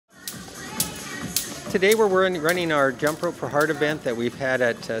Today we're running our Jump Rope for Heart event that we've had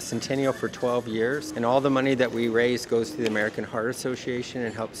at Centennial for 12 years. And all the money that we raise goes to the American Heart Association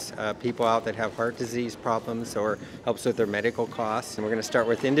and helps people out that have heart disease problems or helps with their medical costs. And we're going to start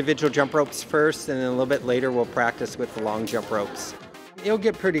with individual jump ropes first, and then a little bit later we'll practice with the long jump ropes. It'll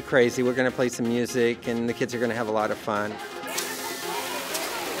get pretty crazy. We're going to play some music and the kids are going to have a lot of fun.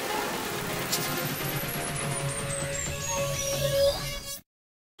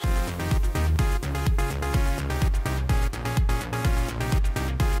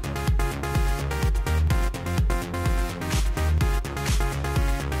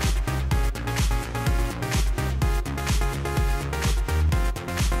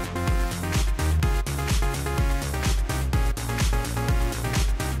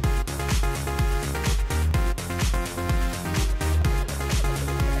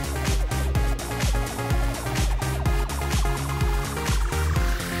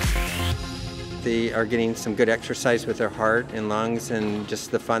 They are getting some good exercise with their heart and lungs, and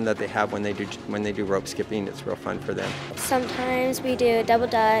just the fun that they have when they do rope skipping. It's real fun for them. Sometimes we do double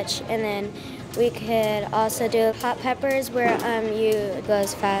dutch, and then we could also do hot peppers, where you go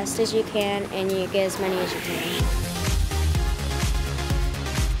as fast as you can and you get as many as you can.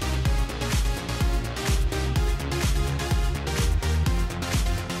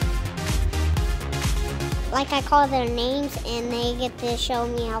 Like, I call their names and they get to show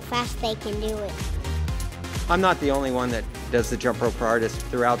me how fast they can do it. I'm not the only one that does the jump rope for artists.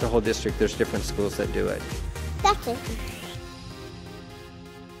 Throughout the whole district, there's different schools that do it. That's it.